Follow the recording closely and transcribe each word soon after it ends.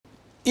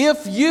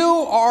If you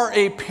are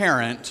a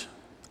parent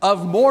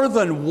of more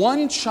than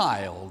one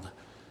child,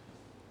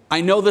 I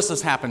know this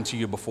has happened to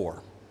you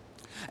before.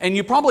 And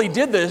you probably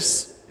did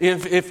this,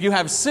 if you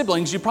have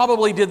siblings, you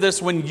probably did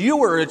this when you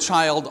were a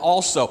child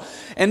also.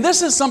 And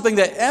this is something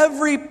that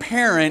every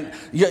parent,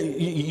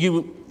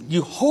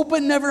 you hope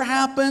it never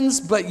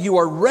happens, but you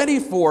are ready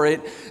for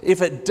it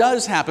if it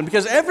does happen.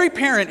 Because every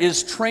parent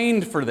is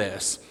trained for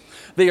this.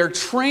 They are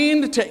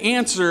trained to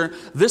answer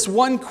this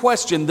one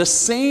question the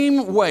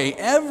same way,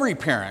 every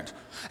parent.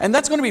 And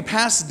that's going to be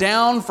passed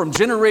down from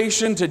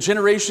generation to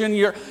generation.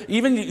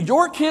 Even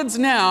your kids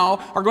now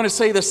are going to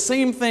say the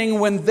same thing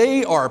when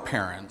they are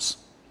parents.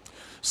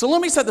 So let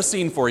me set the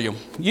scene for you.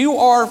 You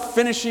are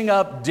finishing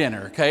up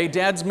dinner, okay?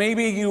 Dads,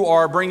 maybe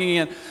you're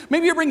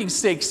bringing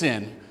steaks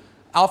in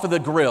off of the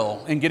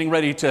grill and getting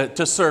ready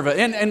to serve it.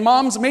 And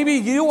moms, maybe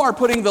you are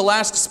putting the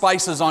last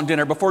spices on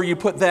dinner before you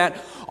put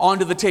that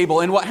onto the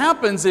table. And what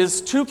happens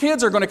is two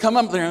kids are going to come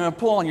up, they're going to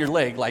pull on your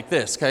leg like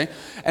this, okay?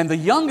 And the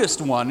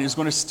youngest one is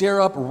going to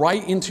stare up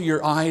right into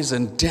your eyes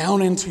and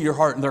down into your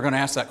heart, and they're going to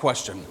ask that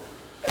question.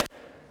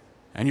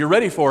 And you're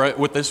ready for it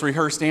with this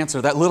rehearsed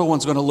answer. That little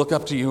one's going to look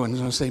up to you and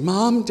going to say,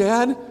 Mom,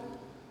 Dad,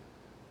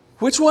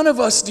 which one of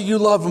us do you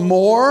love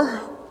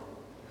more?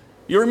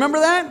 You remember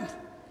that?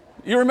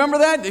 You remember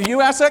that? Did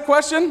you ask that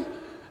question?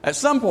 At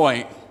some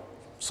point.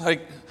 It's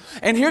like,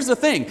 and here's the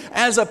thing.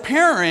 As a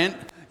parent,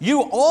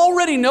 you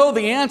already know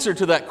the answer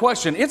to that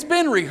question. It's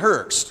been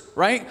rehearsed,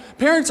 right?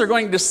 Parents are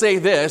going to say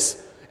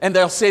this, and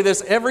they'll say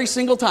this every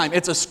single time.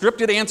 It's a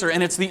scripted answer,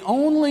 and it's the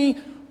only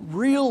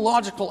real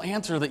logical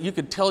answer that you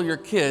could tell your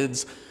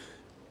kids.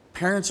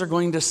 Parents are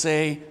going to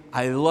say,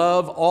 I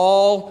love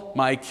all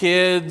my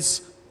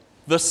kids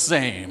the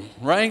same,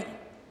 right?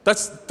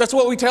 That's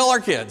what we tell our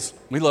kids.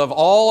 We love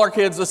all our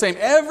kids the same.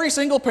 Every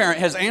single parent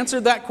has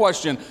answered that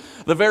question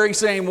the very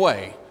same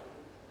way.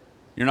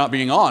 You're not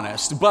being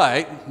honest,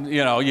 but,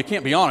 you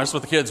can't be honest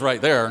with the kids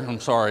right there. I'm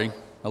sorry,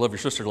 I love your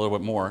sister a little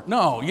bit more.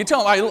 No, you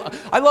tell them,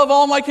 I love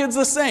all my kids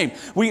the same.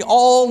 We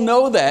all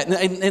know that,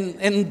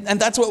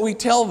 and that's what we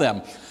tell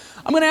them.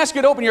 I'm going to ask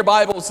you to open your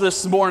Bibles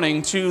this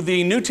morning to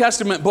the New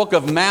Testament book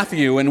of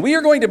Matthew, and we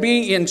are going to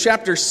be in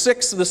chapter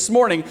 6 this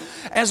morning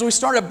as we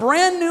start a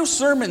brand new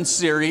sermon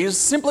series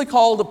simply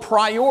called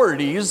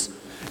Priorities,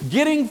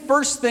 Getting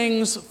First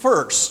Things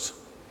First.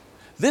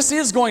 This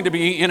is going to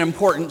be an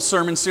important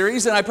sermon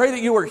series, and I pray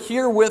that you are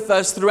here with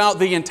us throughout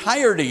the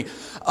entirety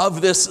of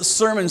this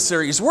sermon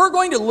series. We're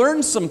going to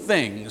learn some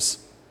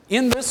things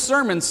in this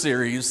sermon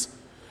series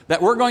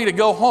that we're going to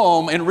go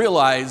home and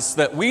realize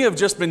that we have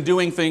just been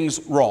doing things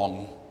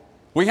wrong.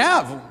 We've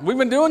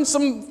been doing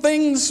some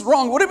things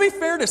wrong. Would it be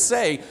fair to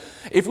say,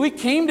 if we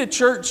came to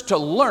church to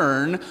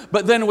learn,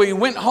 but then we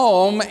went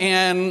home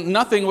and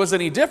nothing was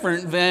any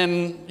different,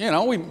 then,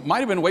 we might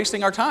have been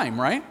wasting our time,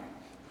 right?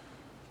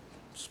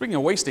 Speaking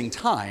of wasting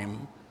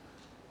time,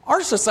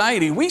 our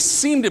society, we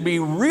seem to be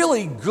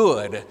really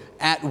good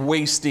at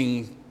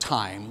wasting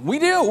time. We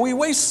do. We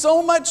waste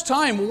so much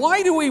time.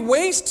 Why do we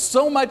waste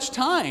so much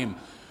time?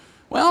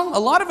 Well, a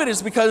lot of it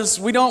is because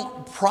we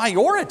don't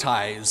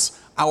prioritize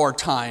our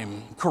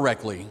time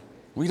correctly.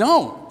 We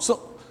don't.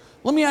 So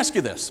let me ask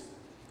you this.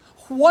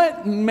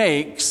 What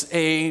makes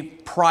a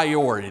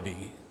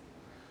priority?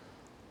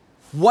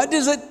 What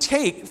does it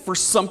take for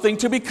something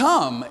to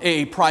become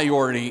a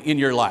priority in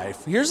your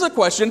life? Here's the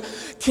question.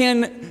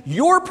 Can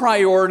your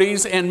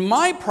priorities and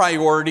my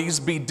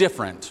priorities be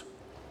different?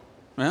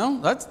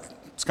 Well,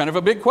 it's kind of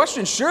a big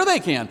question. Sure they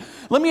can.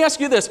 Let me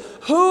ask you this.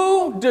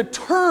 Who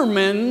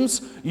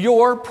determines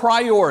your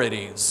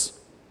priorities?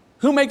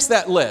 Who makes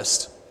that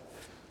list?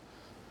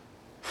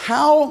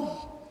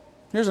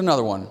 Here's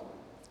another one.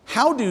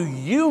 How do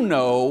you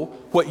know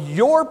what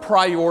your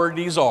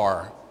priorities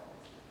are?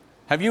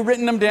 Have you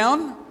written them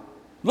down?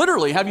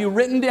 Literally, have you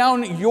written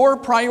down your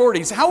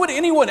priorities? How would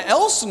anyone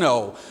else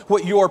know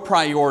what your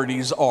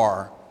priorities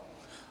are?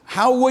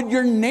 How would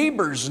your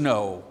neighbors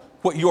know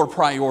what your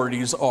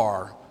priorities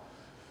are?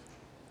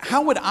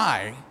 How would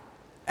I,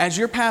 as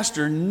your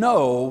pastor,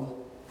 know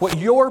what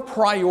your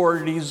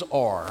priorities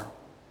are?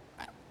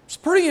 It's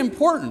pretty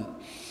important.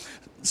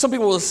 Some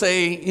people will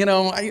say, I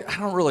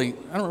don't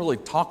really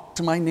talk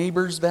to my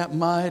neighbors that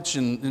much,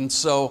 and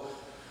so,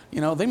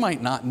 they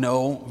might not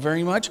know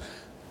very much.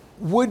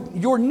 Would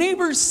your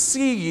neighbors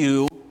see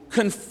you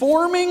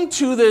conforming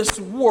to this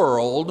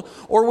world,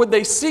 or would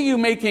they see you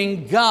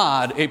making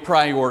God a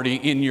priority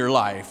in your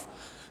life?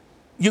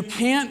 You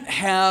can't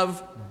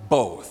have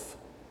both.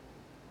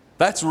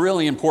 That's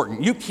really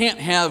important. You can't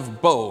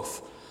have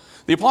both.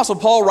 The Apostle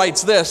Paul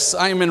writes this.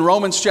 I am in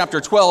Romans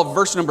chapter 12,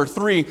 verse number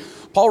 3.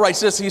 Paul writes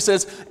this. He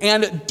says,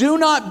 and do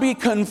not be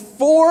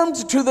conformed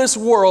to this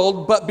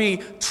world, but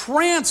be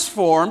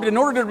transformed. In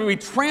order to be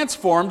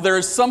transformed, there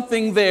is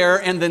something there,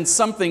 and then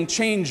something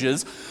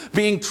changes.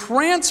 Being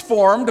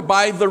transformed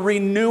by the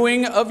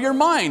renewing of your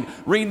mind.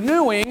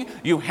 Renewing,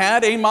 you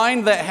had a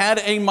mind that had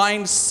a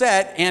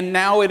mindset, and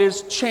now it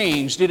is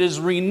changed. It is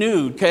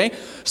renewed, okay?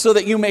 So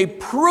that you may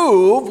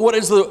prove what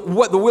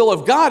the will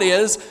of God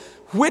is,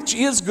 which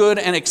is good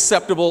and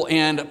acceptable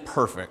and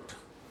perfect.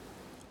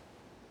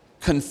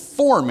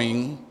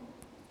 conforming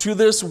to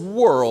this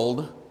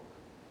world.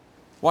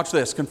 Watch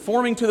this.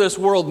 Conforming to this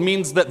world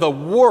means that the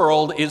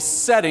world is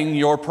setting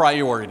your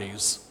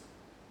priorities.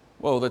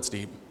 Whoa, that's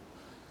deep.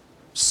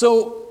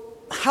 So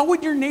how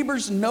would your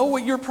neighbors know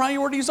what your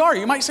priorities are?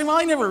 You might say, well,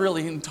 I never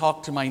really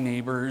talk to my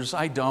neighbors.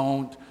 I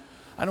don't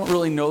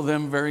really know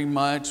them very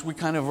much. We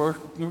kind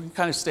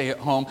of stay at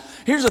home.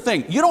 Here's the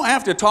thing. You don't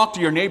have to talk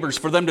to your neighbors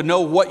for them to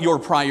know what your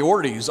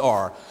priorities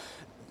are.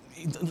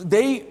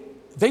 They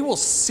will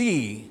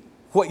see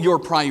what your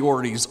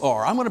priorities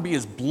are. I'm going to be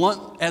as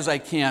blunt as I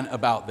can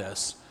about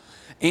this.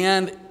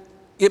 And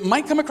it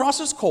might come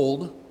across as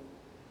cold,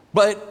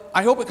 but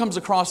I hope it comes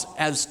across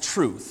as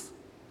truth.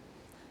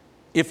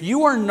 If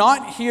you are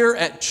not here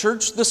at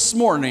church this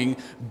morning,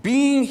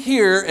 being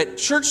here at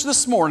church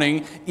this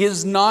morning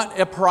is not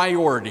a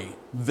priority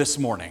this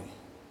morning.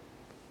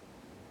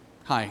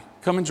 Hi,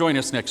 come and join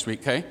us next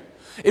week, okay?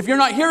 If you're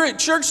not here at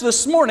church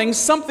this morning,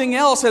 something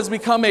else has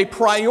become a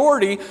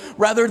priority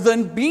rather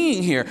than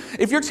being here.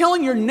 If you're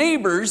telling your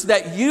neighbors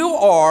that you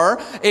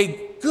are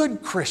a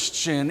good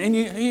Christian, and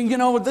you've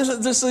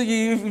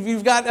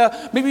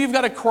got maybe you've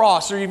got a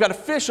cross or you've got a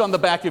fish on the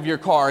back of your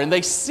car, and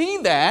they see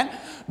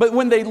that. But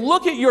when they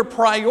look at your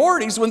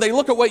priorities, when they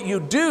look at what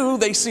you do,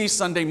 they see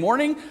Sunday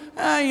morning,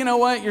 you know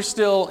what, you're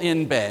still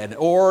in bed,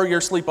 or you're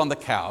asleep on the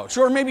couch,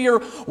 or maybe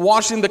you're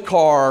washing the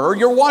car, or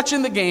you're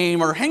watching the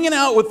game, or hanging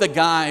out with the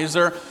guys,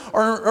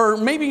 or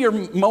maybe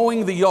you're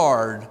mowing the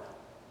yard.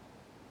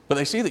 But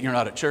they see that you're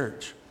not at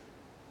church,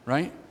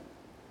 right?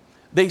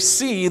 They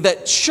see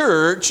that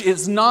church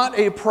is not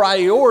a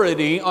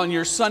priority on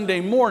your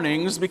Sunday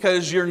mornings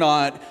because you're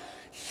not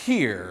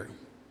here.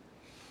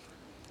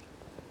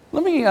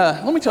 Let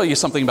me tell you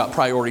something about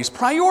priorities.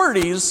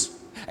 Priorities,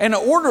 and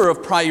an order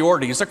of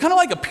priorities, are kind of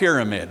like a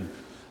pyramid.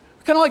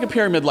 Kind of like a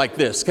pyramid like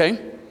this, okay?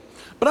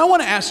 But I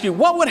want to ask you,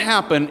 what would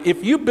happen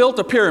if you built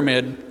a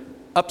pyramid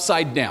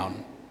upside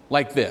down,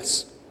 like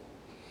this?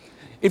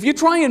 If you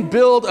try and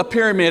build a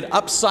pyramid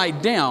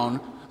upside down,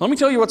 let me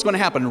tell you what's going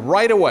to happen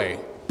right away.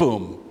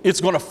 Boom.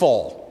 It's going to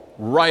fall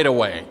right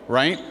away,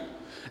 right?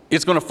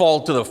 It's going to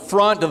fall to the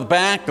front, to the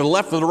back, to the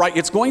left, to the right.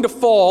 It's going to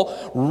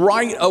fall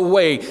right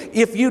away.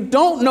 If you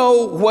don't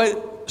know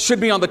what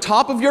should be on the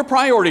top of your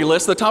priority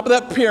list, the top of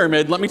that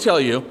pyramid, let me tell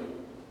you,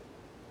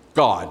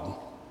 God.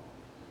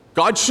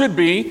 God should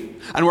be,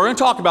 and we're going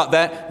to talk about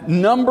that,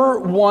 number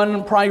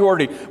one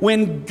priority.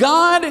 When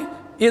God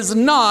is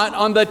not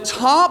on the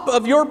top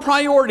of your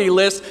priority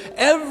list,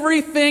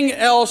 everything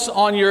else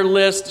on your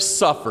list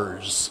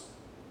suffers.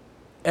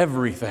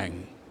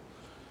 Everything.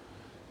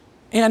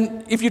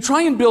 And if you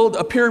try and build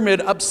a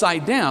pyramid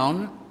upside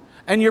down,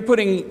 and you're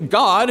putting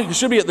God, who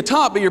should be at the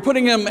top, but you're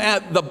putting him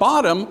at the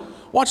bottom,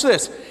 watch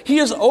this. He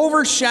is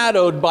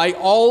overshadowed by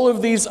all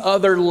of these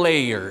other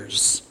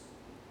layers.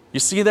 You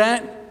see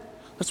that?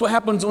 That's what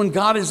happens when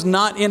God is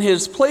not in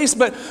his place.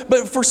 But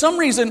for some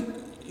reason,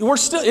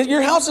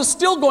 your house is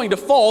still going to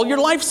fall. Your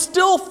life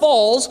still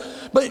falls,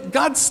 but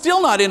God's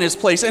still not in his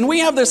place. And we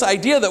have this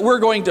idea that we're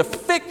going to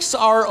fix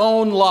our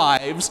own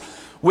lives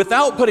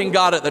without putting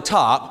God at the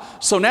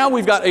top. So now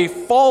we've got a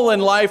fallen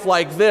life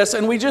like this,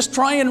 and we just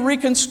try and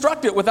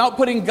reconstruct it without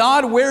putting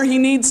God where he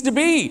needs to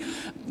be.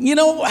 You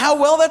know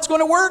how well that's going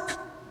to work?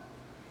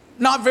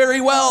 Not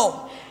very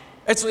well.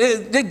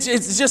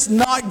 It's just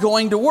not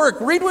going to work.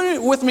 Read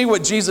with me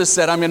what Jesus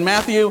said. I'm in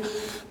Matthew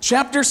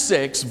chapter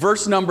 6,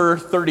 verse number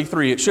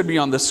 33. It should be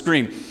on the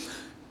screen.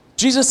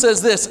 Jesus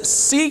says this,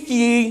 "Seek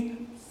ye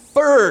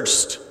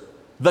first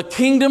the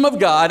kingdom of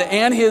God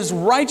and his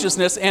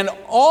righteousness, and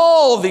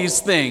all these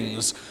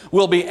things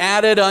will be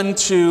added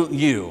unto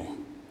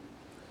you."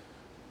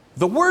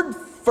 The word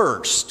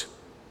first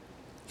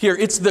here,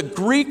 it's the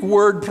Greek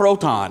word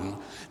proton.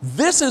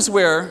 This is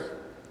where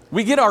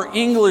we get our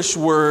English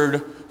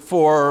word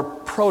for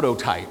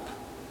prototype.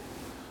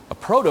 A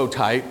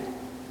prototype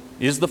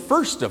is the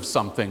first of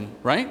something,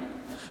 right?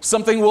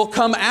 Something will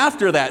come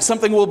after that.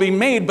 Something will be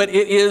made, but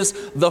it is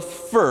the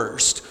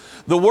first.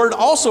 The word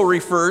also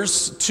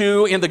refers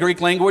to, in the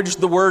Greek language,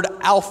 the word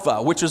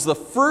alpha, which is the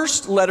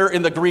first letter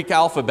in the Greek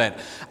alphabet.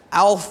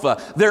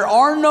 Alpha. There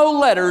are no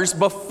letters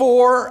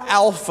before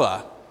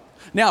alpha.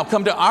 Now,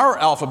 come to our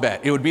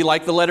alphabet. It would be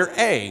like the letter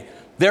A.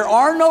 There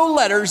are no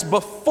letters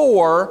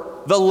before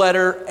the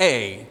letter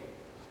A.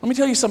 Let me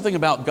tell you something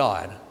about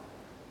God.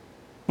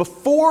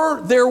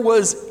 Before there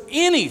was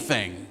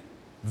anything,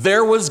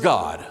 there was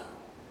God.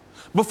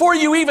 Before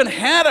you even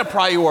had a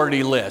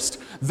priority list,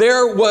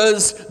 there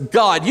was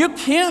God. You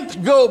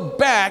can't go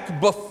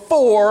back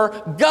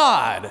before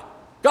God.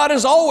 God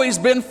has always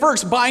been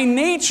first by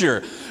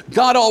nature.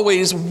 God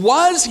always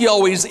was, he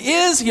always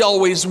is, he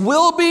always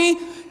will be.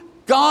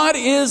 God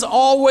is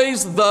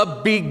always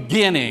the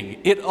beginning.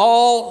 It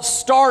all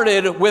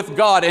started with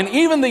God. And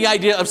even the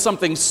idea of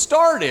something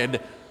started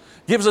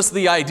gives us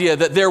the idea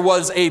that there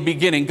was a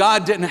beginning.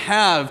 God didn't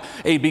have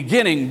a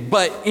beginning,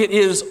 but it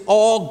is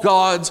all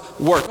God's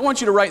work. I want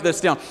you to write this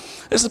down.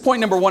 This is point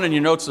number one in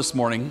your notes this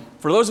morning.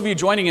 For those of you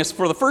joining us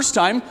for the first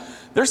time,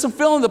 There's some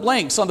fill in the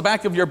blanks on the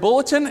back of your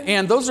bulletin,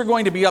 and those are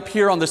going to be up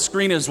here on the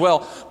screen as well.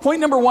 Point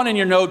number 1 in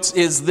your notes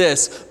is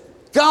this: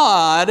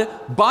 God,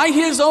 by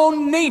his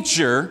own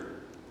nature,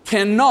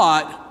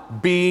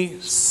 cannot be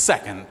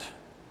second.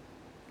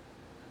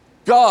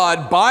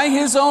 God, by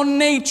his own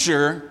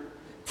nature,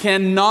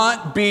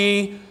 cannot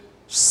be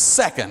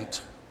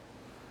second.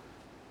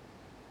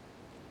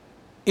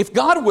 If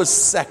God was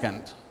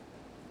second,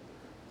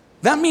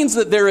 that means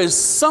that there is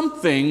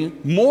something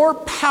more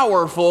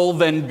powerful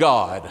than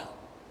God.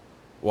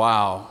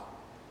 Wow.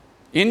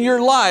 In your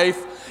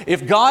life,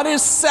 if God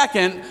is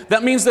second,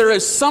 that means there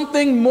is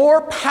something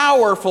more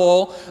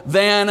powerful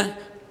than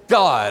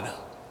God.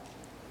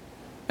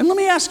 And let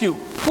me ask you,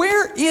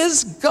 where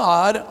is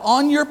God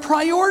on your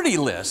priority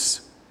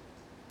list?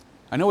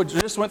 I know it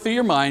just went through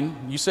your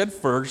mind. You said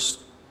first.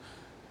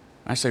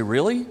 I say,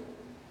 really?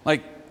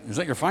 Like, is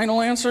that your final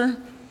answer?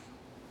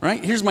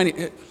 Right? Here's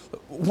my...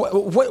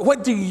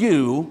 What do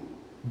you,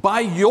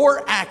 by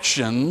your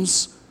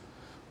actions,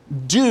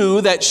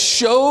 do that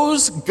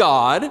shows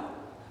God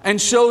and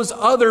shows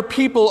other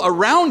people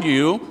around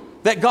you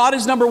that God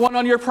is number 1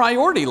 on your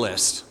priority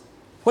list?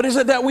 What is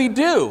it that we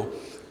do?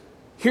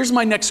 Here's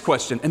my next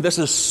question, and this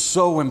is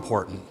so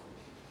important.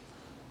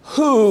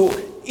 Who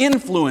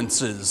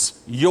influences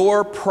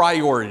your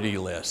priority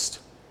list?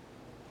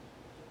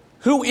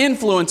 Who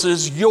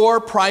influences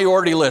your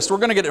priority list? We're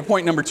going to get to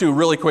point number 2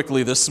 really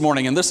quickly this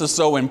morning, and this is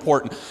so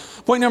important.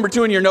 Point number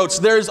 2 in your notes: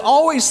 there's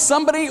always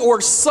somebody or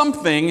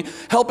something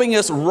helping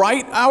us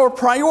write our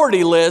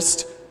priority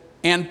list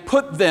and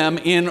put them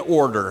in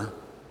order.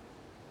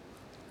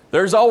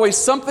 There's always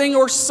something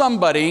or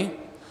somebody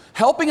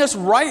helping us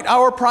write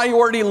our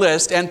priority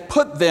list and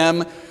put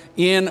them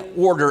in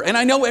order. And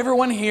I know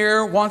everyone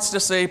here wants to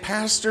say,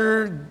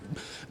 Pastor,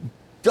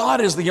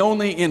 God is the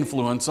only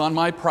influence on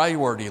my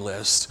priority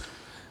list.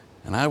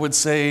 And I would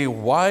say,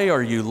 why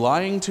are you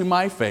lying to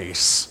my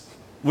face?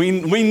 We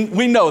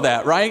know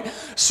that, right?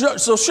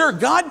 So sure,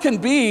 God can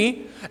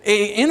be an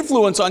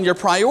influence on your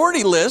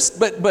priority list,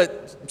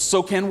 but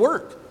so can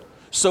work.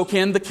 So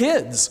can the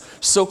kids.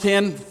 So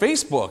can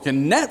Facebook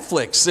and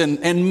Netflix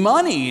and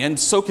money. And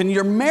so can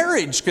your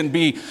marriage can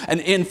be an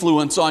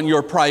influence on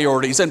your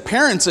priorities. And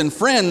parents and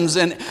friends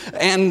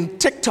and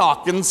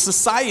TikTok and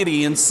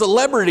society and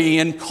celebrity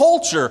and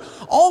culture.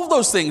 All of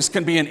those things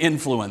can be an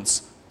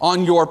influence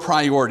on your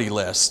priority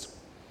list.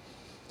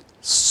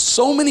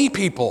 So many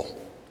people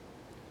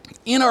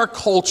in our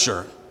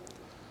culture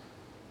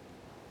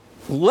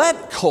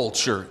let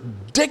culture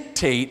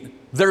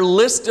dictate their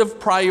list of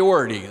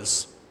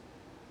priorities.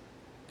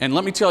 And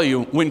let me tell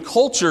you, when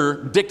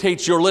culture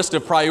dictates your list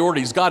of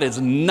priorities, God is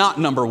not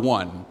number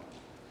 1.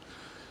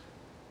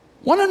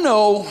 Want to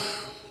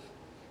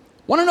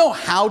know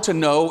how to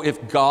know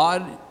if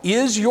God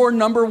is your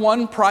number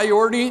 1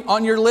 priority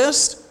on your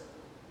list?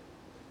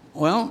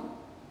 Well,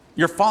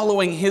 you're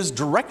following his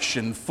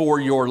direction for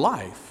your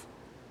life.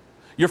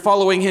 You're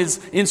following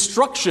his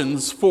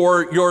instructions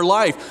for your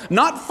life.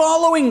 Not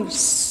following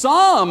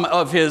some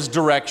of his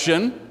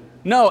direction.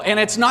 No, and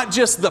it's not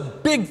just the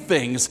big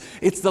things,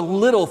 it's the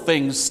little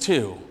things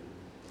too.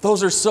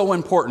 Those are so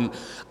important.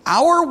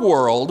 Our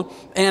world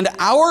and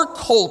our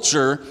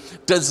culture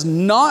does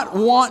not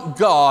want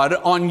God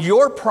on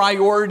your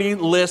priority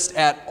list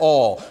at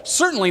all.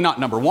 Certainly not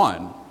number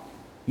 1,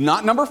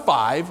 not number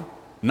 5,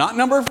 not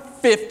number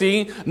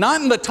 50,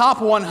 not in the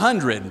top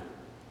 100.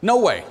 No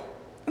way.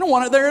 I don't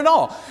want it there at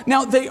all.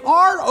 Now, they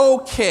are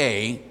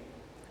okay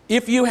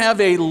if you have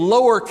a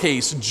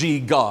lowercase g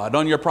God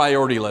on your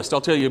priority list.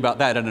 I'll tell you about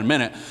that in a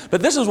minute.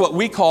 But this is what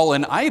we call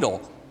an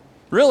idol,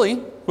 really,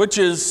 which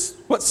is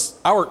what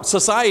our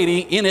society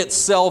in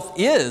itself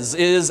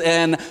is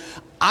an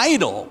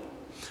idol.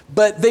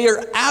 But they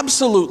are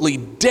absolutely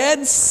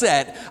dead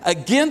set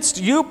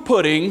against you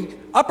putting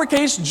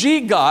uppercase G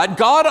God,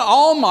 God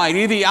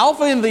Almighty, the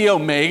Alpha and the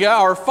Omega,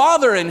 our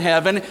Father in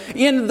heaven,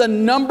 in the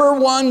number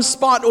 1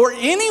 spot or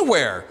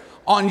anywhere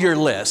on your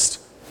list.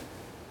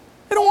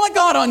 They don't want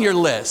God on your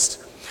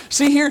list.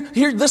 See,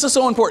 here, this is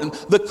so important.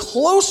 The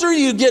closer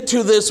you get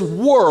to this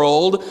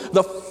world,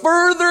 the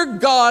further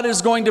God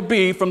is going to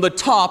be from the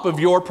top of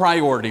your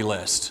priority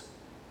list.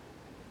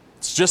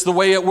 It's just the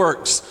way it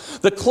works.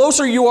 The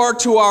closer you are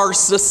to our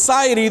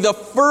society, the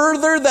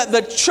further that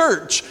the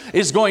church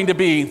is going to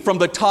be from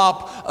the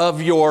top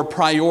of your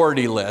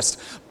priority list.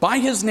 By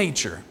his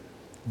nature,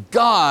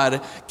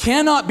 God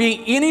cannot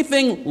be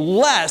anything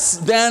less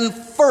than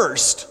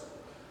first.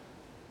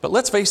 But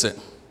let's face it,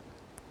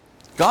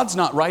 God's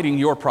not writing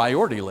your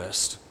priority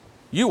list.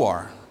 You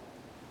are.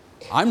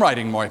 I'm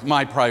writing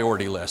my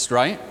priority list,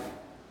 right?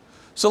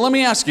 So let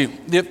me ask you,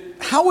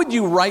 how would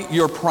you write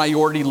your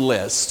priority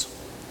list?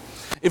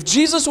 If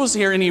Jesus was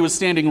here and he was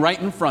standing right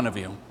in front of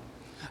you,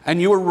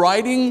 and you were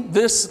writing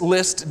this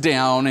list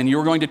down and you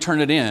were going to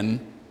turn it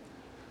in,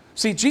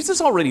 see,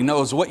 Jesus already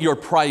knows what your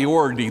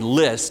priority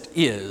list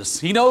is.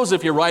 He knows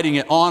if you're writing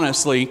it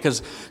honestly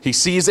because he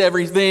sees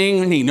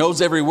everything. He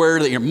knows everywhere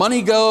that your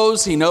money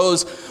goes. He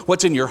knows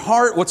what's in your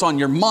heart, what's on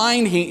your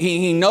mind.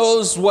 He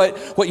knows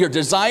what your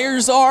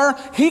desires are.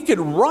 He could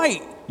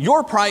write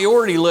your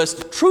priority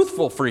list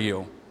truthful for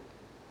you.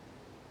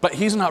 But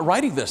he's not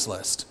writing this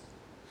list.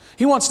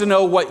 He wants to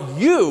know what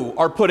you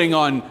are putting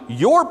on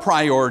your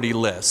priority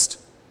list.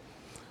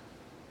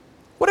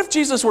 What if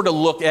Jesus were to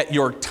look at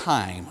your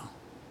time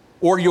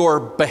or your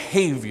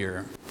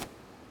behavior,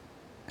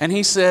 and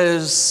he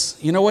says,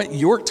 you know what,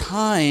 your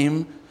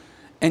time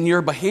and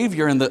your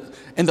behavior and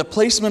the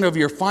placement of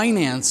your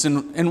finance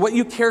and what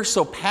you care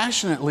so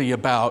passionately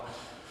about,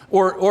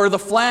 or the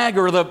flag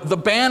or the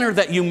banner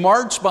that you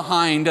march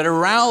behind at a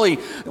rally,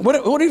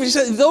 what if he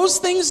said, those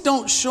things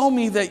don't show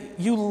me that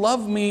you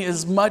love me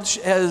as much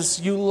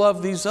as you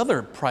love these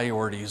other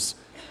priorities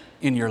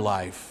in your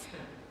life?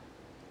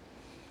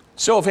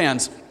 Show of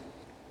hands.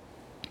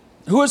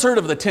 Who has heard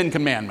of the Ten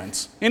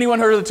Commandments? Anyone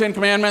heard of the Ten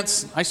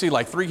Commandments? I see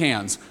like 3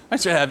 hands. I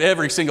should have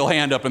every single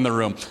hand up in the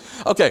room.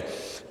 Okay.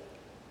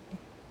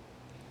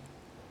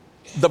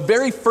 The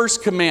very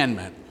first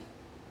commandment.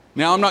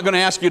 Now, I'm not going to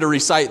ask you to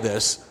recite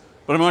this,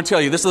 but I'm going to tell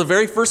you, this is the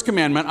very first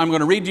commandment. I'm going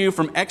to read to you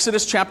from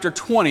Exodus chapter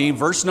 20,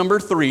 verse number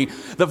 3.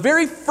 The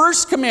very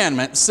first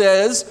commandment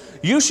says,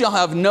 you shall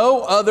have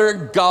no other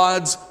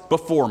gods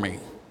before me.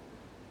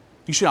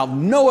 You shall have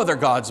no other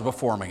gods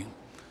before me.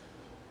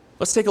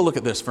 Let's take a look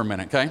at this for a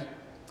minute, okay?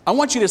 I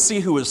want you to see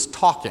who is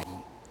talking.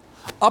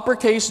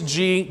 Uppercase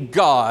G,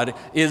 God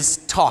is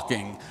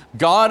talking.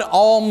 God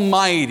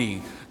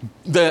Almighty,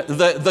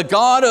 the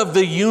God of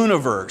the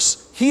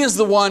universe. He is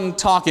the one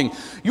talking.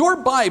 Your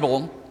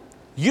Bible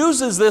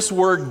uses this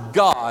word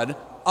God,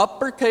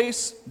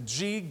 uppercase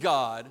G,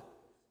 God.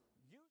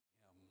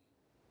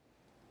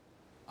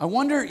 I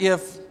wonder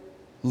if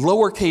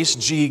lowercase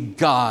g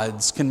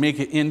gods can make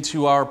it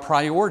into our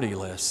priority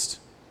list.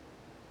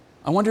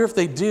 I wonder if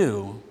they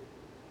do.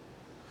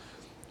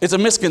 It's a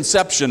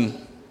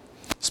misconception,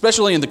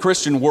 especially in the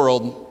Christian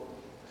world,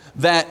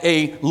 that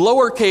a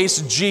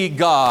lowercase g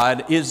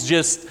God is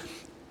just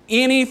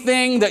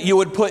anything that you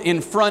would put in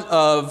front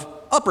of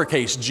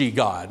uppercase G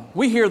God.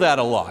 We hear that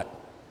a lot.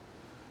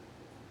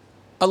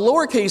 A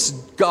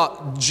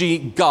lowercase g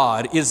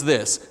God is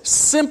this: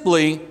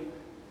 simply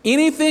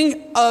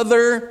anything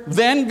other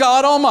than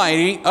God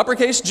Almighty,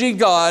 uppercase G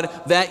God,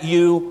 that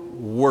you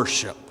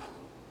worship.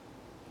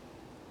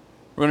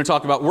 We're going to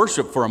talk about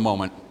worship for a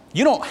moment.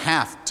 You don't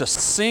have to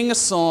sing a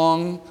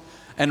song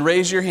and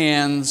raise your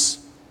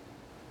hands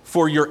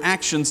for your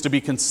actions to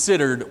be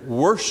considered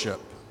worship.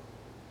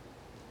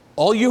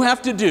 All you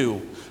have to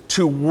do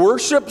to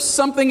worship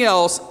something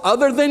else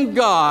other than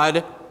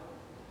God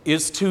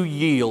is to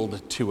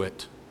yield to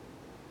it.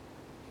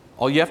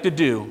 All you have to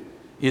do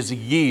is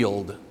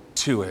yield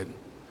to it.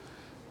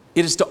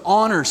 It is to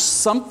honor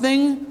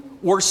something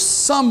or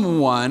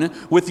someone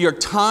with your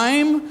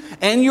time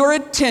and your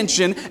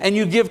attention, and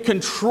you give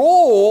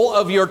control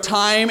of your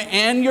time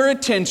and your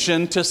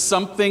attention to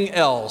something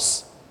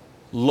else.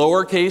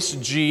 Lowercase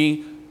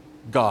g,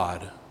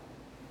 God.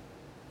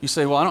 You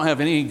say, well, I don't have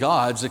any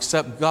gods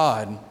except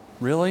God.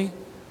 Really?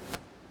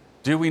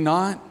 Do we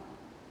not?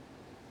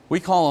 We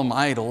call them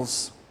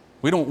idols.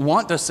 We don't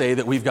want to say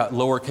that we've got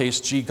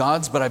lowercase g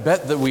gods, but I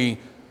bet that we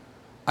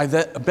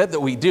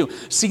do.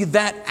 See,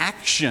 that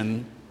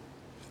action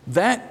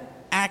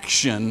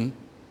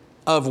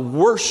of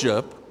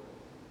worship,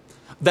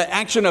 the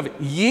action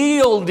of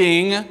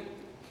yielding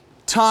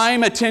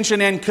time,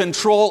 attention, and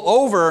control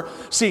over,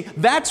 see,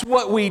 that's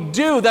what we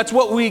do. That's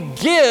what we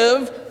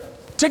give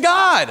to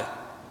God,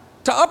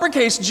 to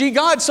uppercase G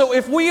God. So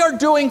if we are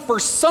doing for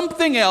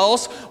something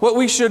else what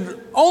we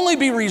should only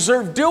be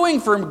reserved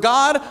doing for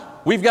God,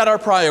 we've got our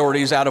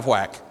priorities out of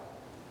whack.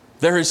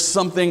 There is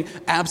something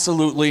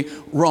absolutely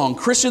wrong.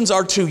 Christians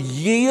are to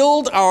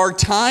yield our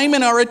time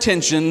and our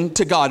attention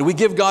to God. We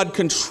give God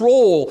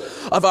control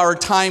of our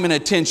time and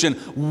attention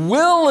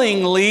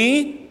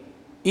willingly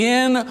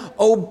in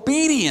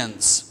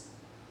obedience.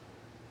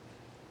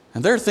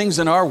 And there are things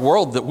in our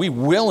world that we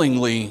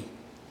willingly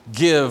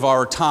give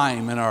our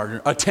time and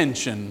our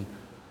attention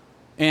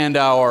and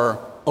our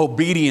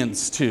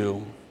obedience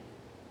to.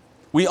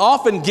 We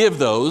often give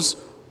those,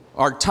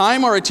 our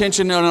time, our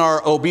attention, and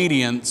our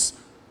obedience,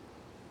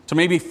 to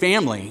maybe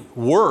family,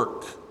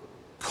 work,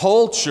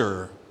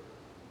 culture,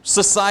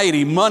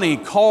 society, money,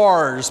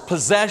 cars,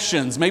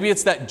 possessions. Maybe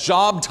it's that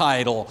job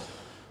title.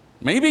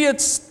 Maybe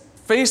it's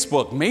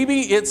Facebook.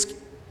 Maybe it's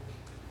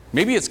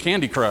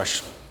Candy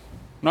Crush.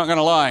 Not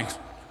gonna lie.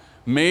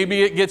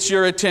 Maybe it gets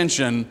your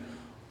attention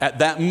at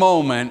that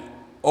moment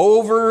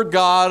over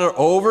God or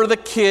over the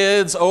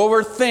kids,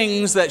 over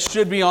things that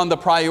should be on the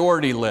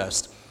priority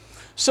list.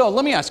 So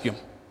let me ask you.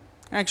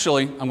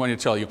 Actually, I'm going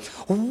to tell you.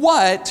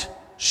 What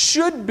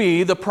should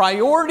be the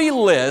priority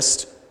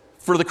list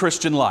for the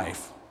Christian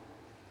life?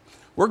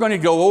 We're going to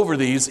go over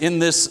these in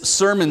this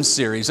sermon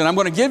series, and I'm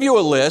going to give you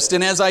a list.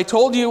 And as I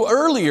told you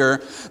earlier,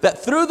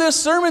 that through this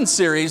sermon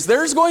series,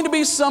 there's going to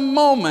be some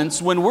moments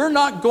when we're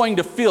not going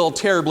to feel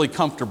terribly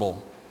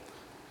comfortable.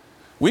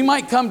 We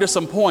might come to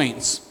some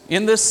points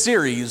in this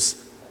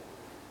series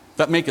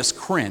that make us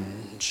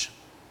cringe.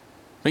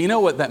 But you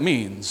know what that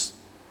means?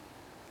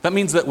 That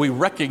means that we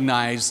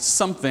recognized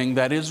something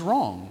that is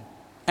wrong.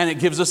 and it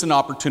gives us an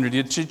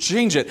opportunity to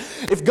change it.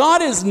 If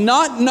God is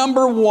not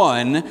number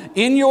one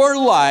in your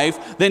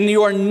life, then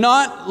you are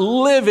not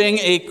living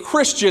a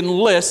Christian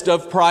list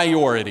of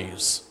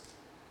priorities.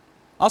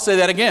 I'll say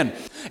that again.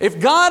 If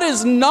God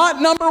is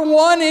not number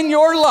one in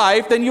your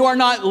life, then you are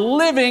not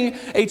living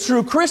a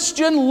true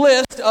Christian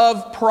list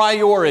of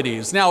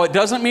priorities. Now, it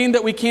doesn't mean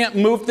that we can't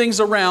move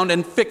things around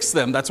and fix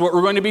them. That's what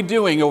we're going to be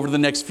doing over the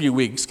next few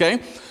weeks, okay?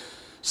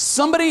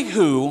 Somebody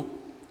who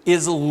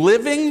is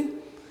living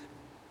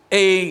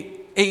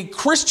a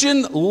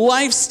Christian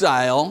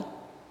lifestyle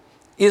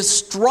is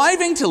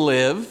striving to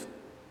live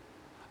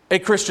a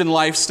Christian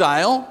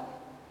lifestyle.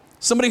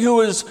 Somebody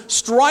who is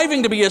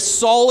striving to be a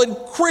solid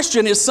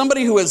Christian is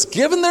somebody who has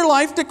given their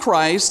life to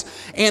Christ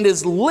and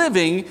is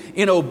living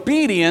in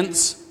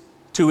obedience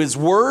to His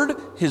word,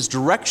 His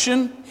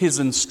direction, His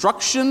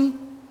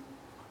instruction,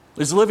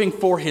 is living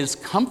for His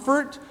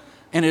comfort,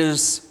 and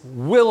is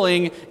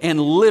willing and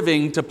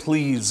living to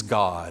please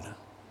God.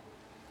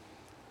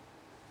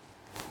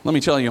 Let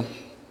me tell you,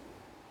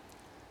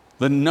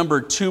 the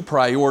number 2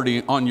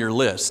 priority on your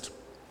list,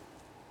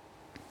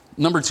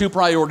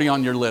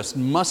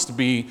 must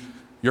be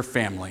your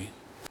family.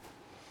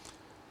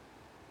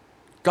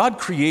 God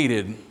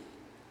created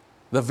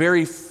the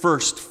very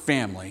first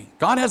family.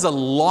 God has a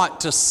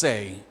lot to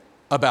say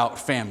about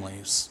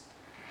families.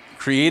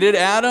 Created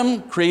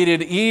Adam,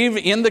 created Eve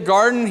in the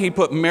garden. He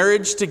put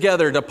marriage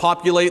together to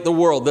populate the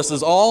world. This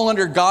is all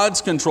under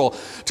God's control.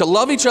 To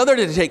love each other,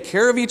 to take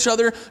care of each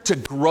other, to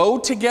grow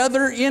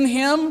together in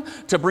Him,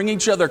 to bring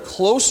each other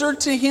closer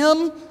to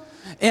Him.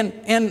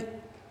 And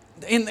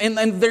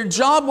their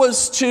job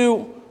was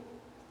to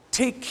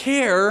take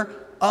care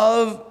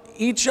of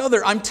each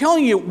other. I'm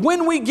telling you,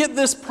 when we get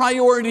this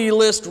priority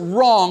list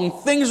wrong,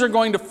 things are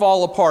going to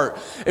fall apart.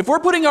 If we're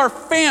putting our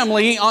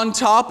family on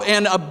top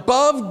and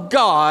above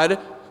God,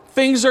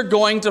 things are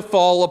going to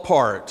fall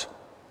apart.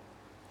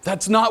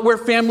 That's not where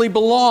family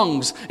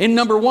belongs in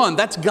number 1.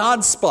 That's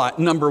God's spot,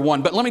 number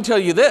 1. But let me tell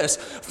you this,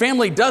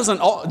 family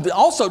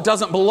also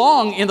doesn't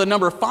belong in the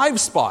number 5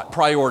 spot,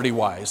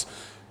 priority-wise.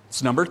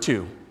 It's number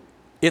 2.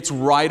 It's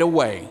right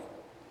away.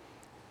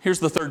 Here's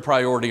the 3rd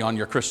priority on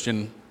your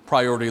Christian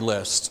priority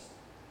list.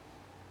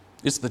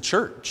 It's the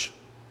church.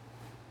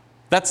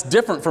 That's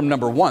different from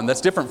number 1.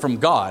 That's different from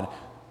God.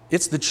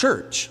 It's the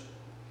church.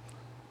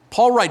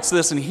 Paul writes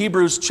this in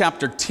Hebrews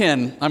chapter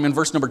 10. I'm in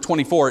verse number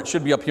 24. It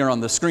should be up here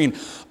on the screen.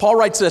 Paul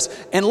writes this,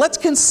 "And let's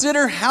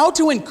consider how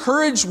to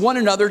encourage one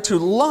another to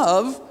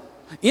love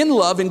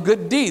and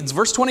good deeds."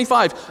 Verse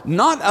 25,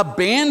 "Not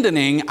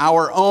abandoning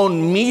our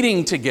own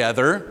meeting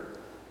together,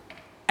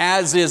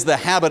 as is the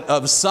habit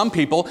of some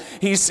people."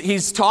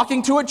 He's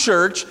talking to a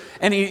church,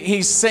 and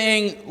he's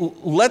saying,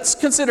 let's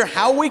consider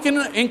how we can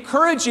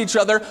encourage each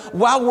other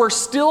while we're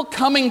still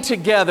coming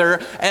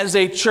together as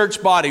a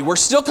church body. We're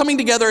still coming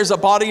together as a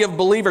body of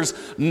believers,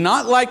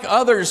 not like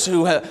others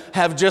who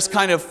have just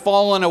kind of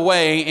fallen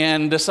away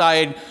and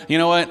decide, you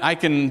know what, I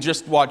can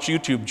just watch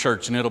YouTube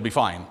church and it'll be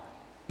fine.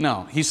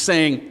 No, he's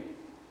saying,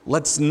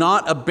 let's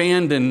not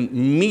abandon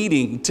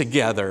meeting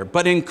together,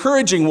 but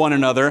encouraging one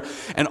another,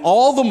 and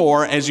all the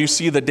more as you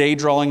see the day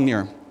drawing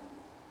near.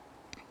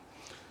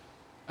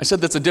 I said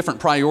that's a different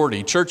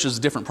priority. Church is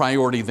a different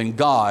priority than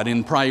God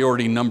in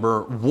priority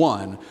number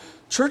 1.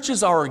 Church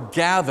is our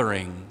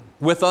gathering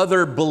with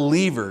other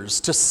believers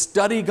to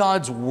study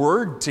God's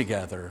word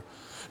together,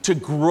 to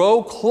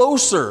grow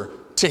closer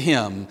to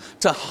Him,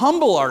 to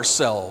humble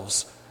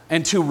ourselves,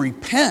 and to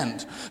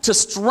repent, to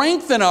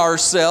strengthen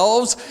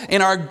ourselves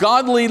in our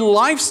godly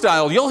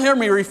lifestyle. You'll hear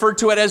me refer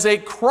to it as a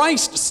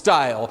Christ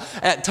style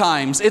at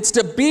times. It's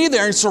to be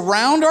there and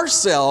surround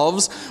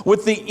ourselves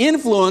with the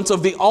influence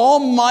of the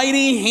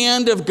almighty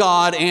hand of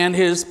God and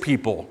His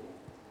people.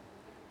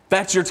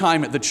 That's your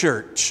time at the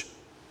church.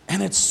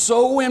 And it's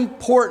so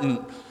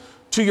important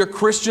to your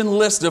Christian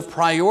list of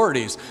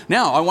priorities.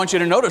 Now, I want you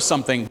to notice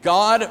something.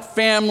 God,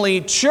 family,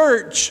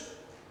 church.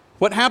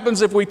 What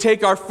happens if we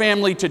take our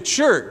family to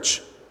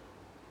church?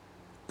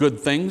 Good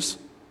things,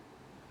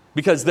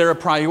 because they're a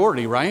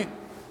priority, right?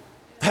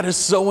 That is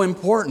so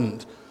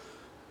important.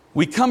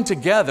 We come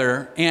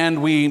together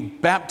and we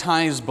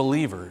baptize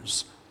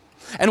believers.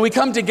 And we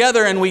come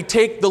together and we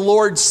take the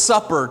Lord's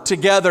Supper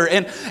together,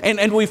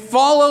 and we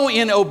follow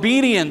in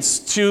obedience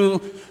to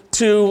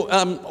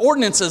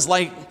ordinances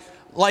like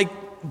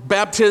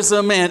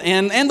baptism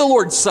and the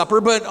Lord's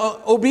Supper, but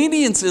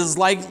obedience is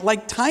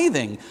like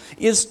tithing.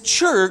 Is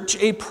church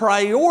a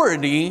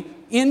priority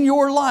in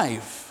your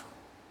life?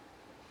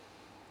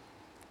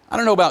 I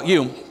don't know about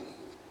you,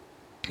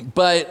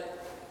 but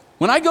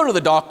when I go to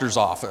the doctor's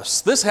office,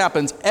 this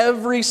happens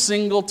every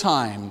single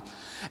time.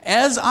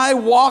 As I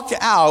walk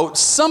out,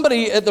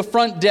 somebody at the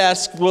front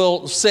desk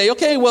will say,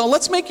 okay, well,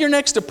 let's make your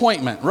next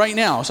appointment right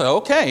now. So,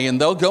 okay, and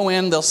they'll go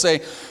in, they'll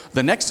say,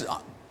 the next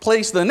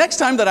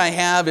time that I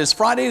have is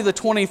Friday the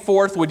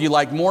 24th. Would you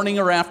like morning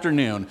or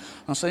afternoon?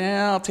 I'll say,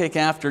 yeah, I'll take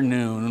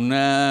afternoon.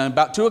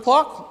 About 2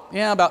 o'clock?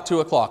 Yeah, about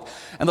 2 o'clock.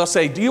 And they'll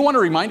say, do you want a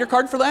reminder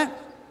card for that?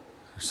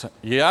 I say,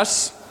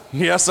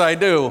 yes, I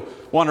do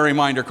want a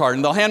reminder card.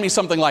 And they'll hand me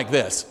something like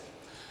this.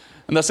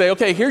 And they'll say,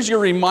 okay, here's your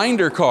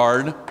reminder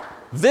card.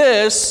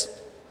 This,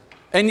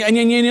 and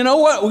you know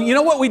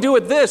what we do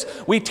with this?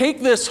 We take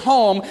this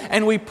home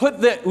and we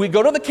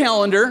go to the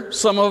calendar.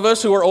 Some of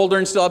us who are older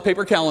and still have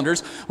paper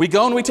calendars, we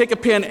go and we take a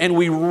pen and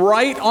we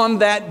write on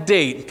that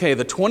date, okay,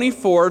 the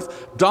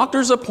 24th,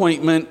 doctor's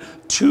appointment,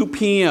 2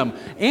 p.m.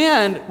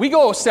 And we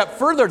go a step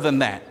further than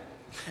that.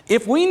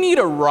 If we need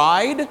a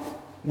ride,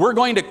 we're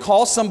going to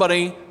call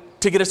somebody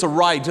to get us a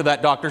ride to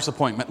that doctor's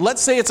appointment.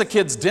 Let's say it's a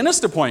kid's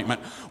dentist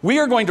appointment. We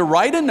are going to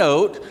write a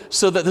note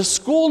so that the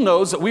school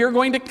knows that we are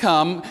going to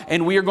come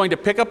and we are going to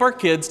pick up our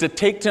kids to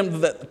take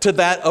them to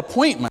that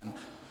appointment.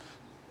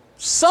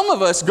 Some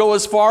of us go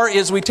as far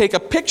as we take a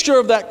picture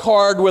of that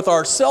card with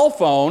our cell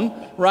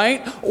phone,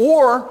 right?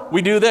 Or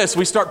we do this,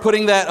 we start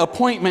putting that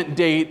appointment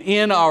date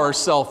in our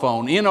cell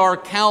phone, in our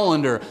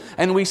calendar,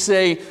 and we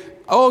say,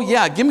 oh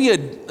yeah, give me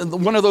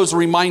one of those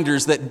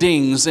reminders that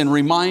dings and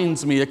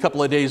reminds me a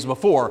couple of days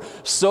before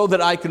so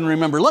that I can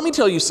remember. Let me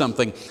tell you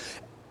something.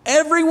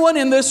 Everyone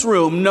in this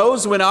room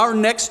knows when our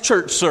next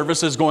church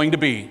service is going to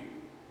be.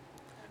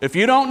 If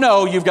you don't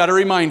know, you've got a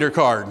reminder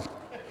card.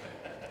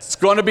 It's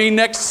going to be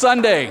next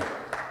Sunday,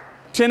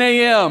 10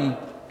 a.m.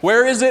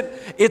 Where is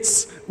it?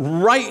 It's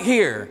right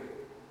here.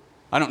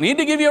 I don't need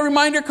to give you a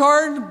reminder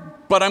card,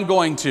 but I'm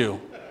going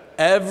to.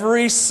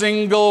 Every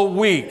single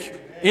week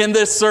in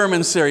this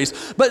sermon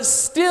series. But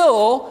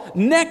still,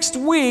 next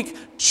week,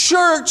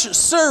 church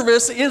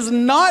service is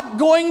not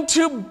going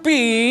to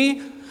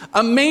be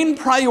a main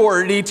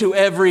priority to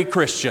every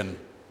Christian.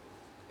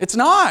 It's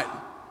not.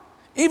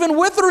 Even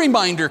with a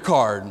reminder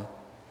card.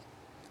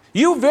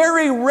 You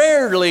very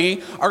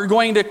rarely are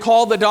going to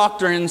call the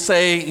doctor and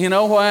say, you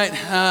know what,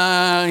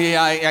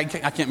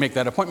 I can't make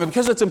that appointment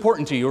because it's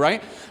important to you,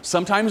 right?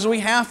 Sometimes we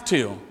have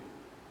to.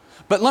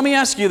 But let me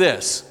ask you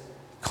this.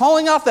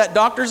 Calling off that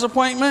doctor's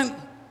appointment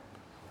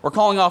or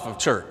calling off of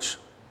church?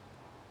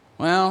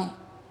 Well,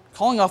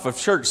 calling off of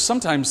church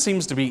sometimes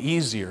seems to be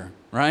easier,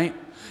 right?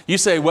 You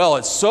say, well,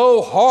 it's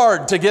so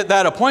hard to get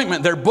that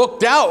appointment. They're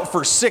booked out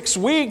for 6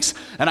 weeks,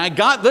 and I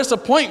got this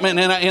appointment,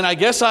 and I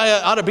guess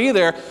I ought to be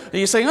there. And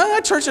you say,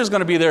 that church is going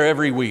to be there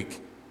every week.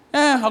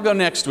 I'll go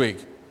next week.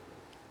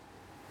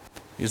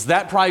 Is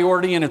that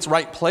priority in its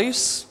right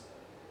place?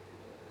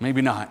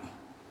 Maybe not.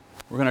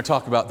 We're going to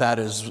talk about that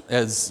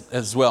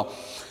as well.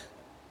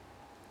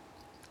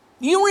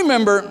 You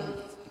remember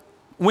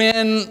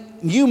when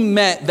you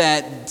met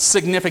that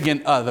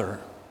significant other?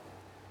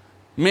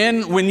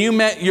 Men, when you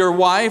met your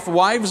wife,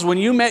 wives, when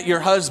you met your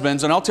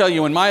husbands, and I'll tell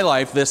you in my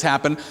life this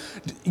happened,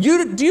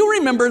 do you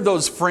remember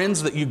those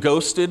friends that you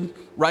ghosted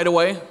right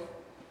away?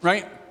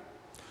 Right?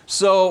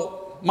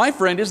 So my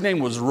friend, his name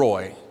was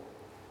Roy,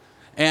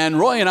 and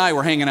Roy and I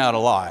were hanging out a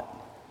lot.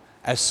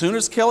 As soon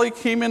as Kelly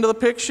came into the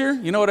picture,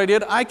 you know what I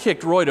did? I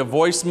kicked Roy to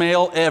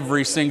voicemail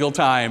every single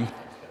time.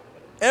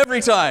 Every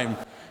time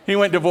he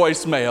went to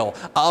voicemail.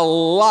 A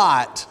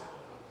lot.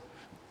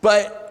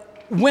 But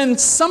when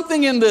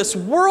something in this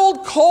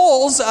world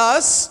calls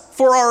us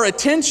for our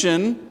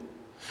attention,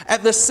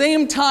 at the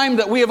same time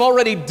that we have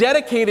already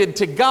dedicated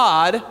to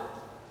God,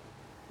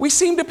 we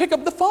seem to pick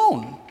up the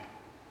phone.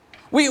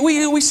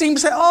 We seem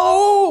to say,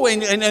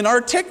 and our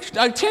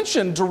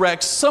attention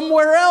directs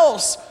somewhere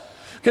else.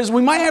 Because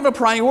we might have a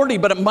priority,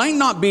 but it might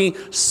not be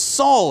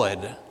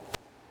solid.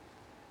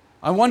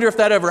 I wonder if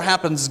that ever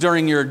happens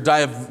during your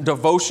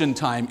devotion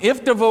time.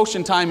 If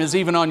devotion time is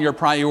even on your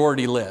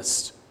priority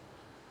list.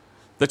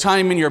 The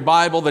time in your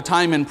Bible, the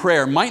time in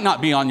prayer might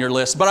not be on your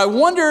list. But I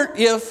wonder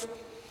if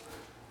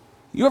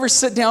you ever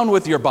sit down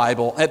with your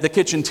Bible at the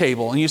kitchen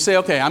table and you say,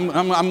 okay, I'm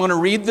going to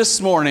read this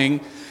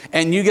morning,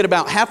 and you get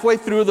about halfway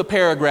through the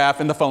paragraph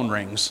and the phone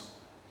rings.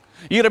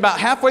 You get about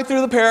halfway through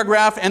the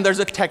paragraph and there's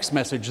a text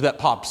message that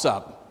pops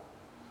up.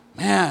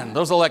 Man,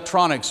 those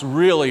electronics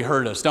really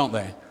hurt us, don't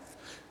they?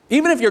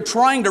 Even if you're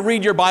trying to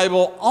read your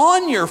Bible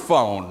on your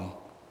phone,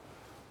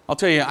 I'll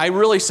tell you, I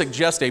really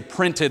suggest a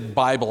printed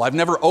Bible. I've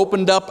never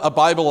opened up a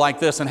Bible like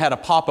this and had a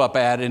pop-up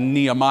ad in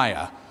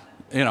Nehemiah.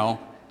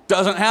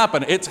 Doesn't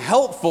happen. It's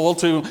helpful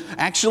to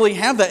actually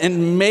have that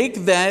and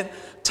make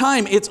that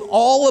time. It's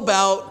all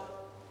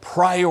about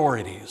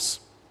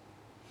priorities.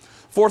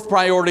 Fourth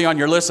priority on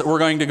your list that we're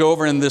going to go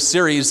over in this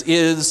series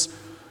is,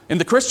 in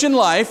the Christian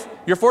life,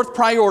 your fourth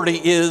priority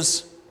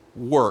is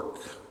work.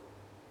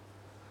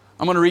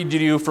 I'm going to read to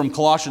you from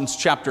Colossians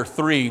chapter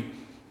 3.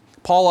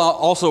 Paul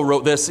also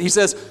wrote this. He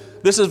says,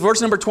 this is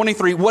verse number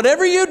 23,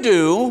 whatever you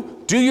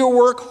do, do your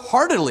work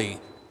heartily,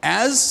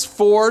 as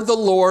for the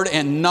Lord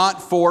and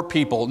not for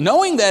people,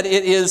 knowing that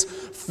it is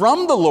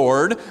from the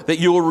Lord that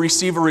you will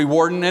receive a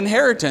reward and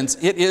inheritance.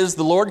 It is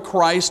the Lord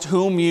Christ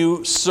whom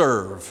you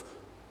serve.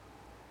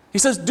 He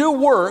says, do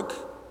work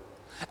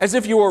as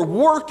if you are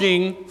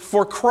working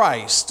for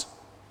Christ.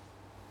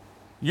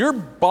 Your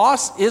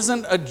boss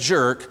isn't a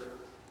jerk.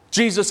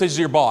 Jesus is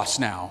your boss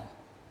now.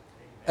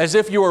 As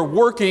if you are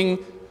working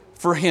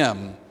for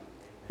Him.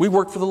 We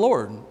work for the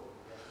Lord.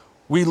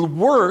 We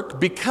work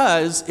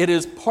because it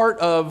is part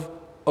of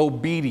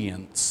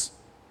obedience.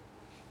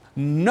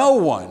 No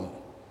one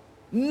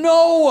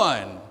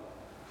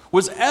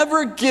was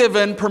ever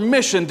given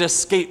permission to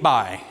skate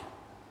by.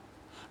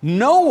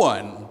 No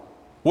one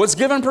was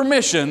given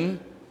permission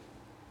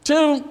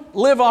to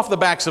live off the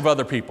backs of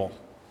other people.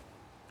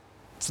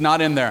 It's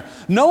not in there.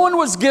 No one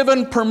was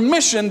given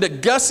permission to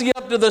gussy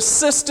up to the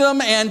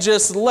system and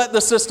just let the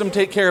system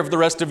take care of the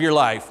rest of your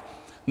life.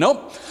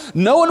 Nope.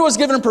 No one was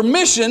given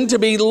permission to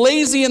be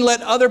lazy and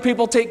let other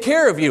people take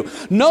care of you.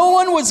 No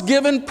one was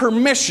given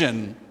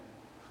permission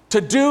to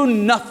do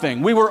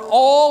nothing. We were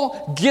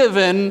all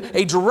given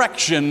a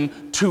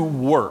direction to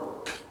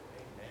work.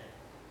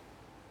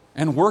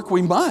 And work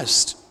we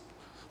must.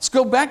 Let's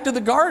go back to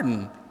the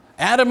garden.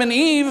 Adam and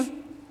Eve,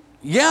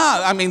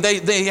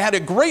 they had a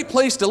great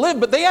place to live,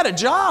 but they had a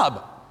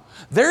job.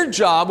 Their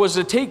job was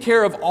to take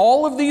care of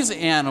all of these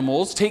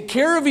animals, take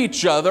care of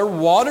each other,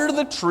 water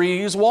the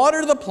trees,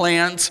 water the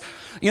plants,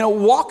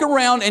 walk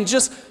around and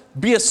just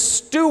be a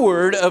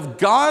steward of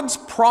God's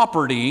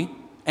property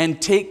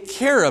and take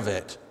care of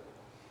it.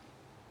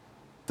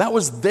 That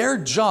was their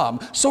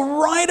job. So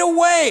right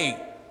away,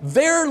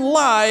 their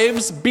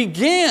lives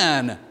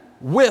began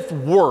with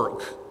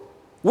work,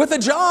 with a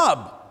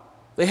job.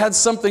 They had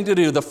something to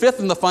do. The fifth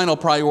and the final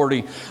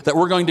priority that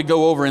we're going to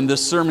go over in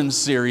this sermon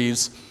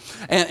series,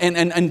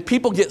 and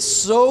people get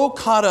so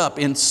caught up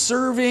in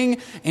serving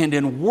and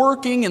in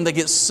working, and they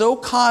get so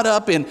caught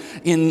up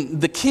in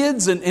the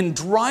kids and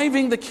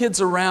driving the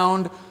kids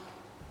around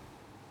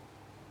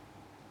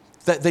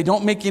that they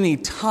don't make any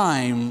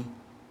time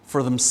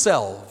for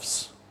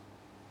themselves.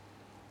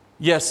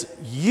 Yes,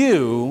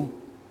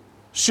 you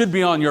should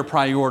be on your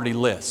priority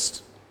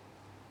list.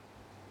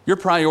 Your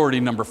priority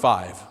number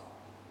 5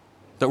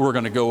 that we're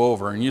going to go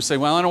over. And you say,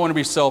 well, I don't want to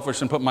be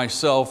selfish and put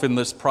myself in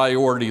this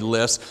priority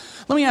list.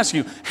 Let me ask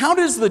you, how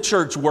does the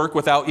church work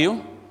without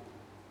you?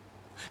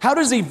 How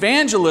does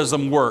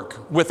evangelism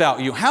work without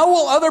you? How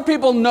will other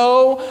people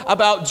know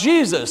about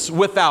Jesus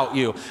without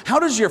you? How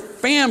does your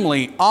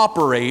family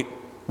operate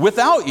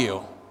without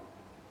you?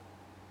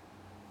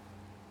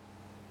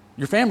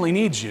 Your family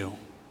needs you.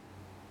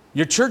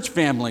 Your church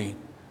family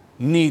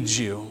needs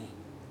you.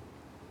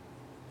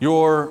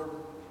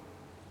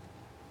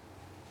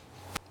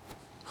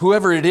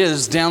 Whoever it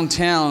is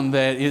downtown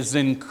that is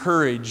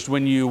encouraged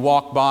when you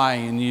walk by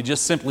and you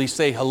just simply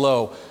say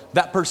hello,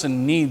 that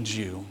person needs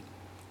you.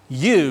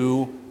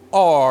 You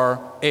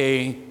are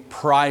a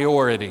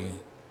priority.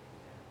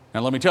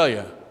 Now let me tell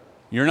you,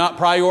 you're not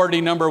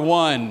priority number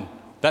 1.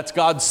 That's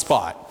God's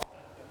spot.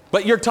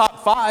 But you're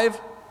top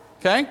 5,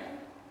 okay?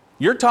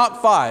 You're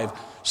top 5.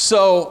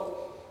 So,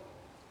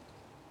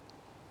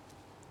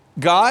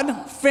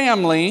 God,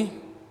 family,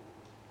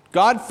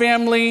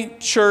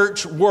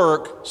 church,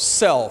 work,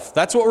 self.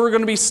 That's what we're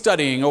going to be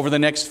studying over the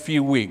next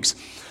few weeks.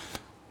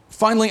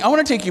 Finally, I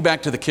want to take you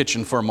back to the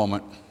kitchen for a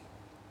moment.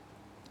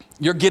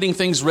 You're getting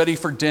things ready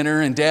for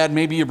dinner, and Dad,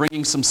 maybe you're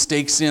bringing some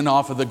steaks in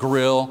off of the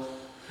grill.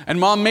 And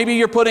Mom, maybe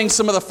you're putting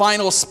some of the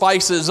final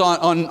spices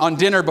on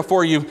dinner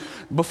before you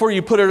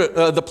put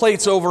the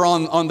plates over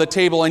on the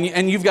table,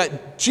 and you've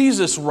got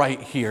Jesus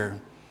right here.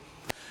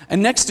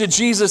 And next to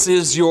Jesus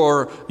is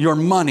your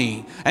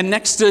money. And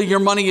next to your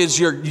money is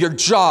your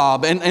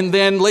job. And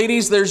then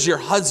ladies, there's your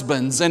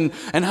husbands. And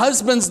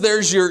husbands,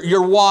 there's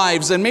your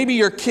wives. And maybe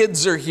your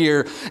kids are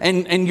here.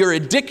 And your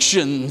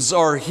addictions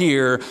are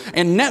here.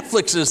 And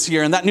Netflix is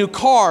here. And that new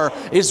car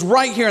is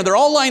right here. And they're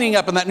all lining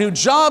up. And that new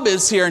job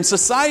is here. And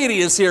society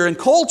is here. And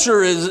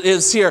culture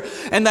is here.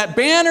 And that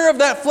banner of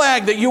that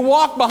flag that you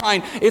walk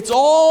behind, it's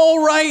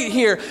all right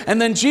here.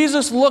 And then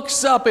Jesus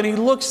looks up and he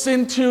looks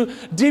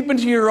deep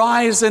into your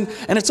eyes. And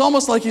it's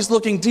almost like he's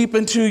looking deep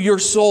into your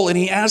soul, and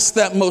he asks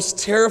that most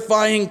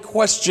terrifying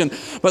question,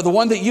 but the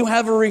one that you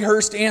have a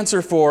rehearsed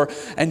answer for.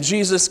 And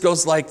Jesus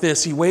goes like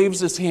this. He waves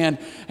his hand,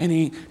 and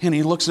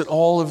he looks at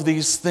all of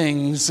these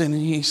things, and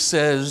he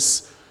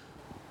says,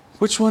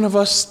 which one of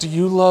us do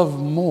you love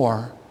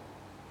more?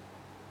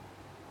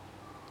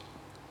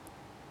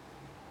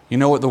 You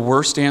know what the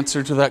worst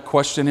answer to that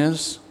question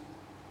is?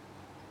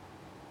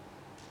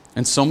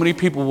 And so many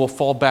people will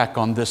fall back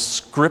on this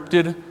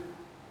scripted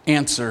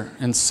answer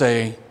and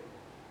say,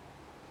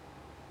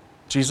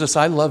 Jesus,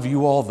 I love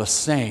you all the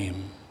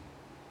same.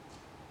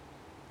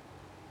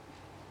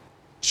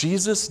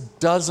 Jesus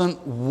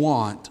doesn't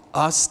want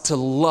us to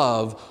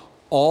love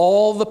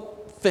all the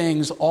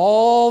things,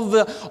 all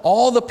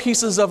the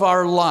pieces of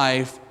our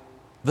life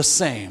the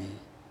same.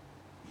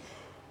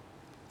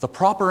 The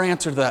proper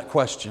answer to that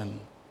question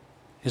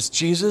is,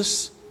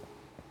 Jesus,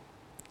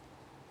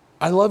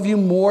 I love you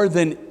more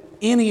than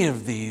any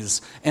of these,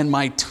 and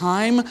my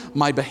time,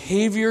 my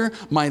behavior,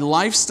 my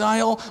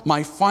lifestyle,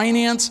 my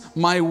finance,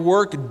 my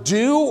work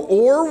do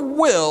or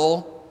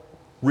will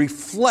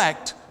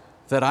reflect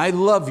that I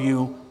love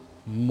you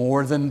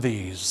more than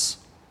these.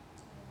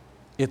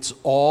 It's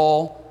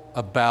all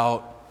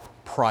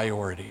about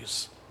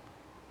priorities.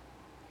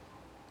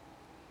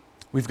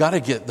 We've got to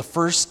get the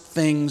first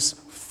things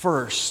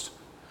first.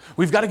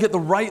 We've got to get the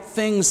right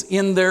things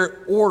in their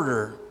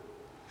order.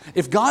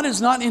 If God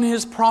is not in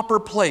his proper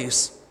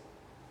place,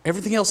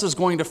 everything else is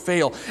going to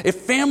fail. If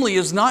family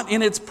is not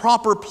in its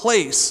proper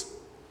place,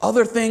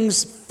 other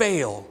things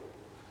fail.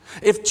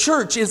 If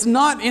church is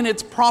not in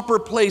its proper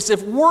place,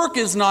 if work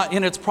is not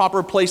in its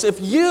proper place, if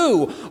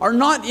you are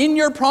not in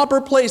your proper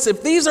place,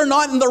 if these are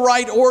not in the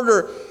right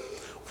order,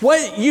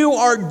 what you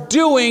are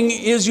doing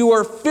is you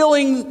are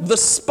filling the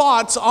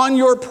spots on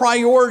your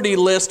priority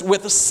list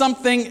with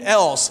something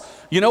else.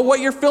 You know what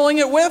you're filling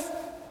it with?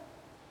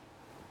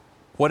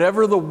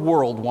 Whatever the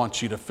world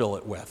wants you to fill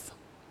it with.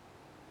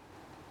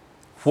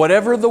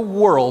 Whatever the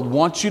world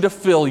wants you to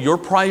fill your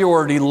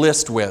priority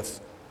list with.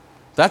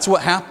 That's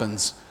what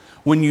happens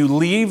when you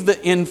leave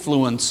the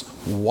influence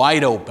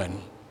wide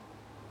open.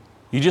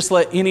 You just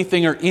let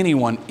anything or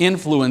anyone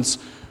influence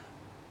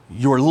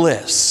your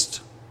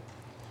list.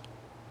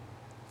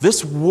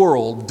 This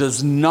world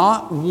does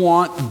not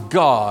want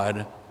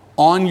God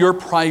on your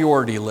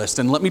priority list.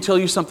 And let me tell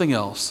you something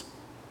else.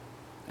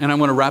 And I'm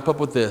going to wrap up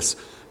with this.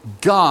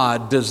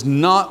 God does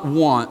not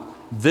want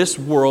this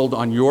world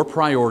on your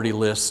priority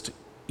list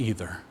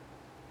either.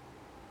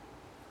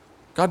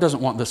 God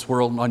doesn't want this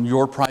world on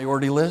your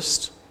priority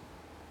list.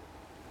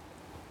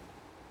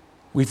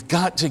 We've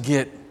got to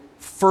get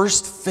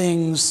first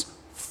things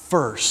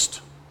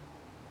first.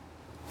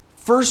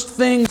 First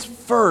things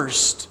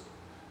first.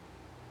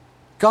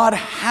 God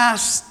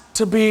has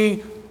to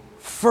be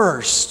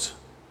first.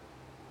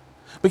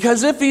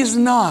 Because if He's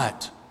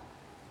not,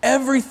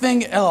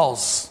 everything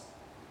else,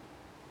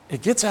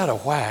 it gets out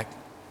of whack.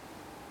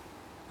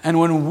 And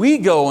when we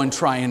go and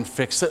try and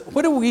fix it,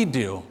 what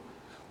do?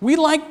 We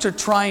like to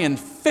try and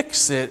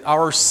fix it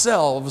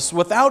ourselves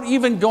without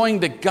even going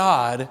to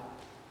God,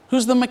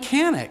 who's the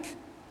mechanic,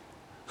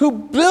 who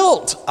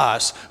built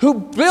us, who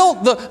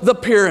built the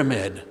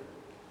pyramid.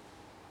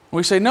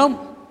 We say,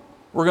 no,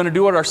 we're going to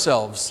do it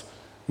ourselves.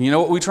 And you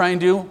know what we try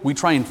and do? We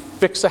try and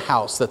fix a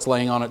house that's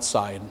laying on its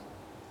side.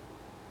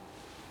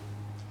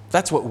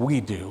 That's what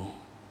we do.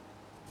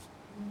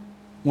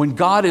 When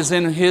God is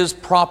in His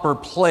proper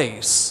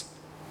place,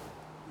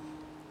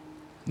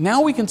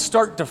 now we can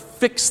start to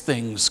fix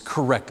things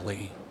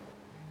correctly.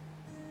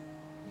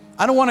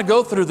 I don't want to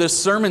go through this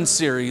sermon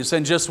series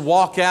and just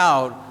walk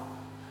out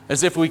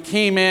as if we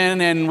came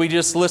in and we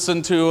just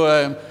listened to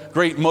a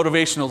great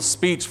motivational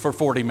speech for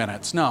 40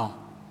 minutes. No.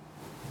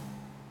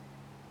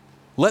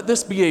 Let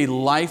this be a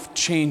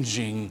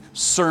life-changing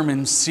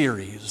sermon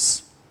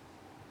series.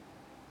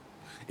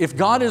 If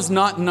God is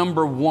not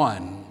number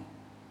one,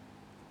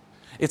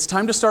 it's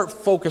time to start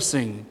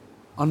focusing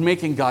on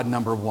making God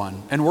number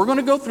one. And we're going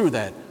to go through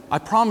that. I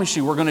promise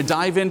you, we're going to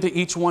dive into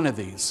each one of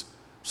these.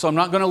 So I'm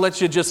not going to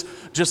let you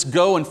just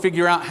go and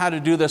figure out how to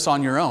do this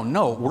on your own.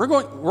 No, we're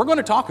going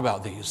to talk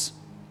about these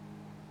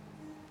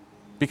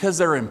because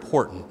they're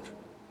important.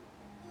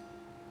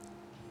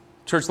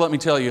 Church, let me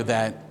tell you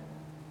that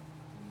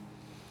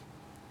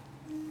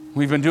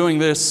we've been doing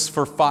this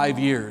for 5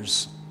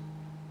 years.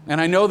 And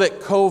I know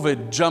that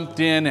COVID jumped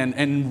in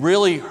and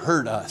really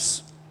hurt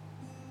us.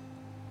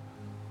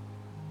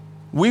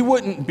 We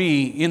wouldn't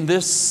be in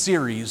this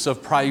series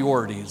of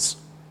priorities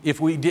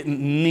if we didn't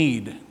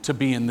need to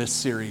be in this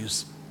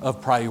series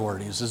of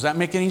priorities. Does that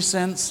make any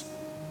sense?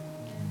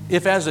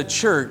 If as a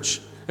church,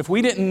 if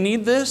we didn't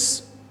need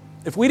this,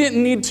 if we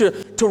didn't need to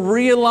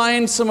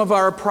realign some of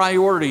our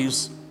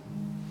priorities,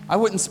 I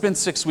wouldn't spend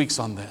 6 weeks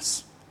on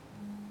this.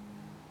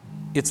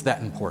 It's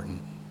that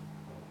important.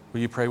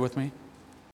 Will you pray with me?